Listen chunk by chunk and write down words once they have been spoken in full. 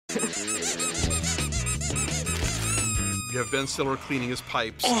You have Ben Stiller cleaning his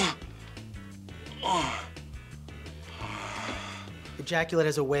pipes. Ejaculate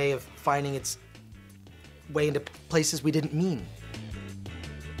has a way of finding its way into places we didn't mean.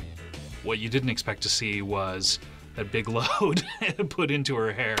 What you didn't expect to see was that big load put into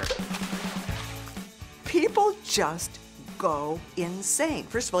her hair. People just go insane.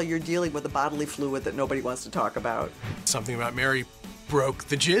 First of all, you're dealing with a bodily fluid that nobody wants to talk about. Something About Mary broke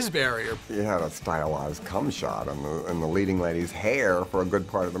the jizz barrier. You had a stylized cum shot in the leading lady's hair for a good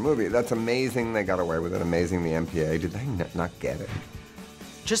part of the movie. That's amazing they got away with it. Amazing the MPA. Did they not get it?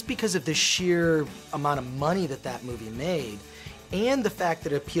 Just because of the sheer amount of money that that movie made, and the fact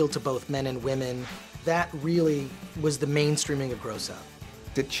that it appealed to both men and women, that really was the mainstreaming of gross out.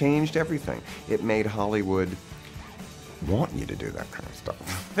 It changed everything. It made Hollywood want you to do that kind of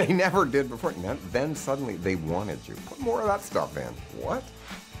stuff. They never did before. Then suddenly they wanted you. Put more of that stuff in. What?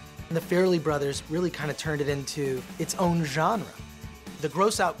 And the Farrelly brothers really kind of turned it into its own genre. The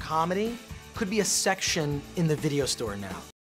gross out comedy could be a section in the video store now.